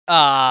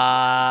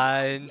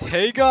And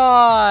hey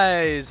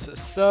guys,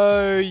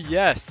 so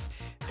yes,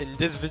 in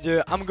this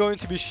video I'm going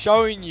to be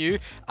showing you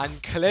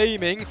and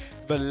claiming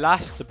the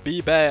last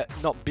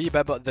not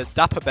Bee-Bear, but the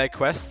Dapper Bear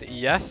quest.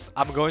 Yes,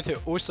 I'm going to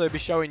also be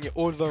showing you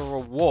all the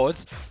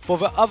rewards for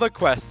the other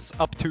quests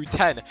up to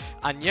 10.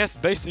 And yes,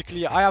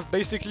 basically I have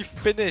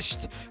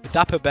finished the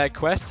Dapper Bear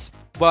quests.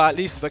 Well, at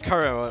least the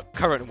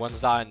current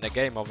ones that are in the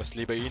game,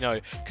 obviously, but you know,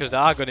 because there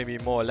are going to be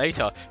more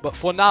later. But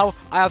for now,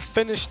 I have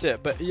finished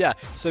it. But yeah,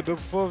 so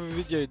before the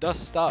video does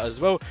start as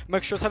well,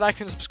 make sure to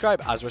like and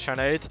subscribe, as we're trying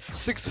to hit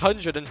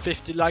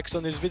 650 likes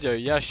on this video.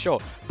 Yeah,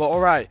 sure. But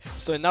alright,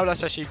 so now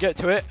let's actually get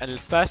to it. And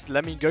first,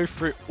 let me go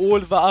through all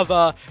the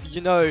other, you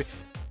know,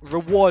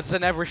 rewards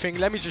and everything.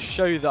 Let me just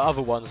show you the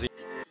other ones.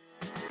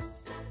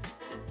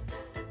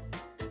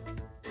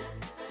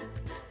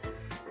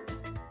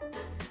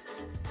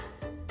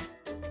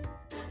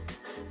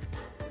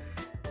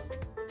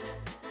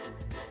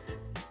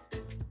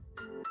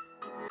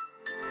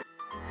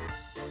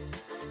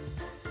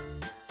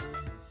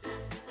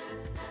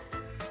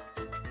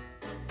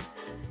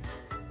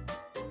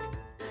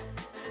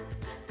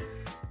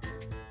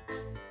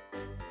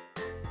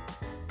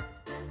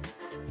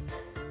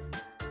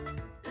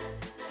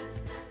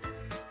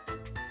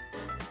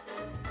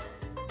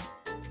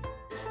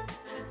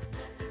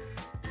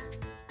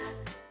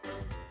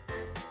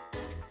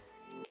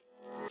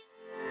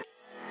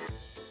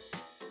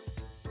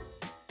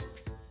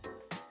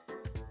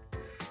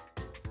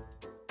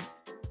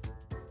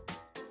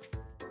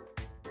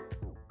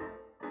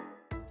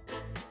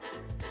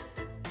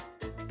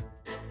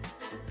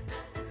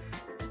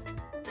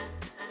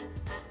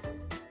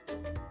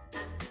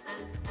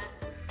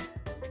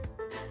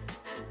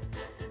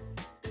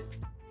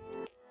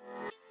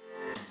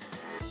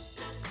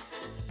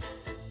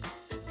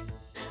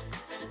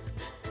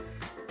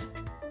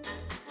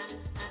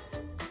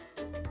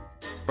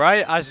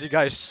 Right, as you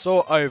guys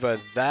saw over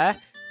there,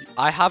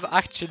 I have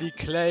actually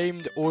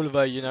claimed all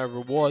the, you know,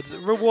 rewards.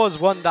 Rewards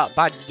weren't that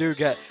bad. You do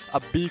get a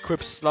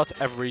beequip slot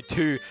every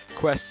 2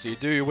 quests you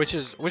do, which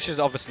is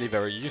obviously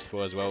very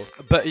useful as well.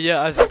 But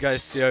yeah, as you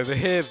guys see over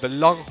here, the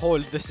long haul,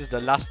 this is the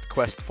last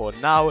quest for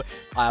now.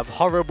 I have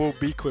horrible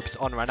beequips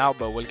on right now,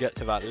 but we'll get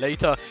to that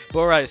later. But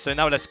alright, so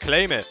now let's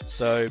claim it.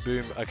 So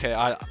boom, okay,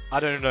 I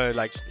don't know,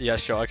 like, yeah,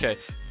 sure, okay.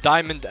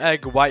 Diamond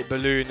egg, white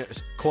balloon,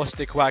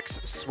 caustic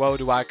wax,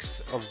 swelled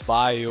wax of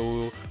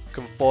bile,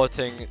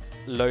 comforting,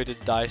 loaded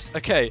dice.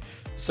 Okay,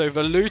 so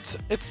the loot,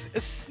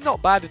 it's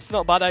not bad,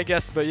 I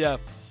guess, but yeah,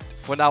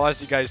 for now, as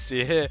you guys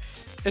see here,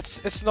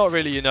 it's not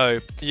really, you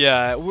know,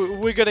 yeah,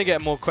 we're gonna get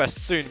more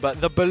quests soon,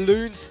 but the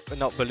balloons,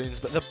 not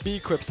balloons, but the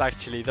beequips,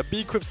 actually, the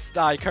beequips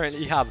that I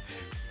currently have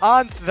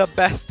aren't the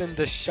best in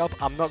the shop.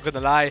 I'm not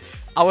gonna lie.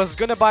 I was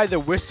gonna buy the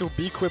whistle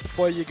beequip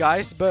for you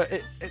guys, but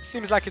it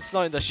seems like it's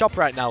not in the shop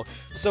right now,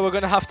 so we're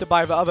gonna have to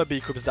buy the other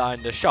beequips that are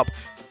in the shop.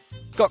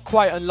 Got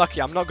quite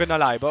unlucky, I'm not gonna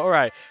lie, but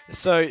alright.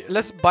 So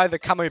let's buy the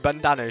camo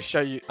bandana,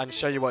 show you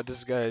what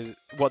this gives.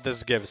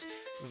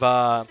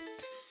 The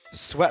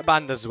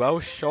sweatband as well,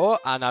 sure,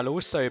 and I'll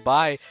also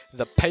buy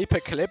the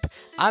paper clip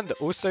and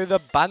also the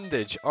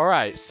bandage.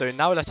 Alright, so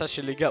now let's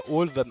actually get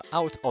all of them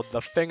out of the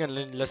thing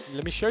and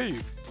let me show you.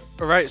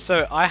 Alright,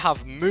 so I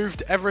have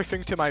moved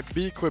everything to my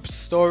beequip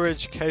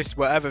storage case,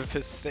 wherever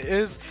this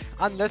is,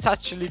 and let's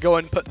actually go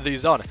and put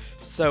these on.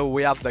 So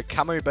we have the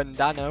camo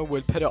bandana,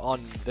 we'll put it on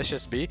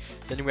Vicious Bee.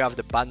 Then we have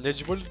the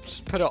bandage, we'll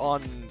just put it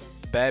on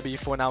Bear Bee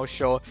for now,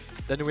 sure.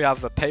 Then we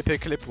have the paper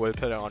clip, we'll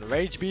put it on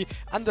Rage Bee.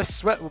 And the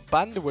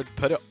sweatband, we'll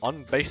put it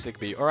on Basic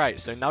Bee. Alright,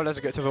 so now let's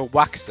get to the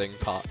waxing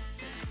part.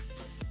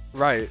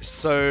 Right,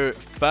 so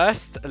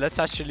first, let's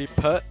actually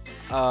put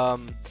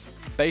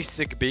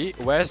Basic Bee.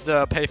 Where's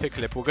the paper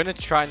clip? We're going to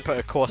try and put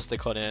a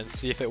caustic on it and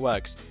see if it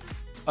works.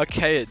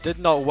 Okay, it did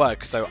not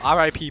work, so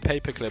RIP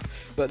paperclip.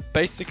 But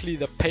basically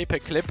the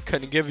paperclip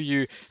can give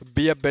you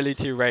bee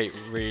ability rate,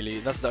 really.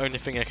 That's the only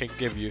thing I can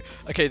give you.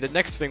 Okay, the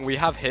next thing we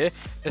have here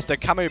is the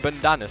camo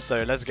bandana, so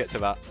let's get to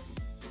that.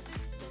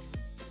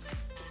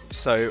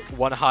 So,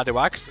 1 hard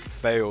wax,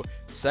 fail.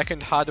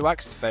 2nd hard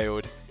wax,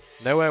 failed.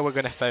 Nowhere we're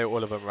going to fail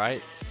all of them,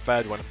 right?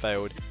 3rd one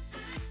failed.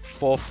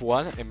 4th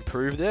one,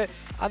 improved it,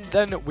 and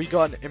then we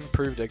got an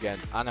improved again,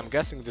 and I'm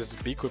guessing this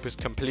beequip is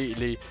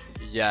completely,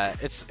 yeah,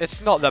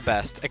 it's not the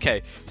best.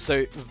 Okay,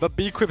 so the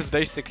beequips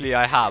basically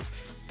I have,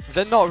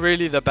 they're not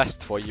really the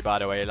best for you, by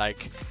the way.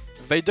 Like,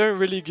 they don't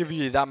really give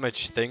you that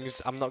much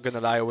things, I'm not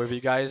gonna lie with you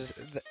guys.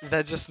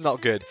 They're just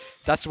not good.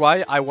 That's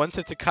why I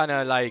wanted to kind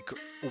of like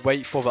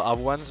wait for the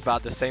other ones, but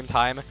at the same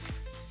time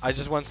I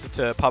just wanted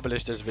to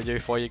publish this video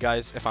for you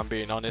guys, if I'm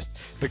being honest,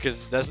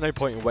 because there's no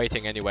point in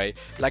waiting anyway.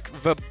 Like,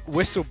 the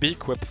whistle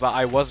beequip that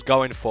I was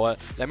going for,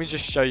 let me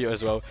just show you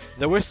as well.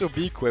 The whistle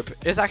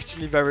beequip is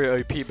actually very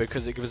OP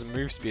because it gives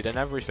move speed and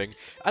everything.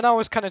 And I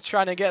was kind of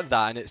trying to get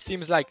that, and it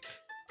seems like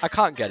I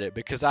can't get it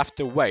because I have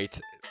to wait.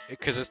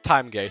 because it's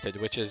time gated,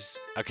 which is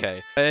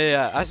okay.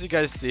 Yeah, as you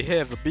guys see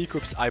here, the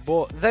beequips I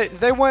bought,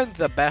 they weren't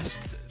the best.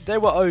 they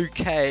were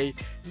okay,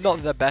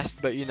 not the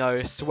best, but you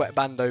know,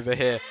 sweatband over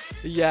here,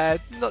 yeah,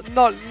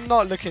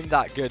 not looking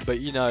that good, but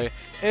you know,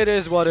 it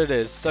is what it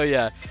is. So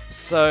yeah,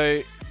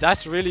 so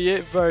that's really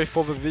it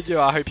for the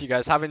video. I hope you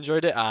guys have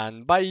enjoyed it,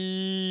 and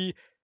bye.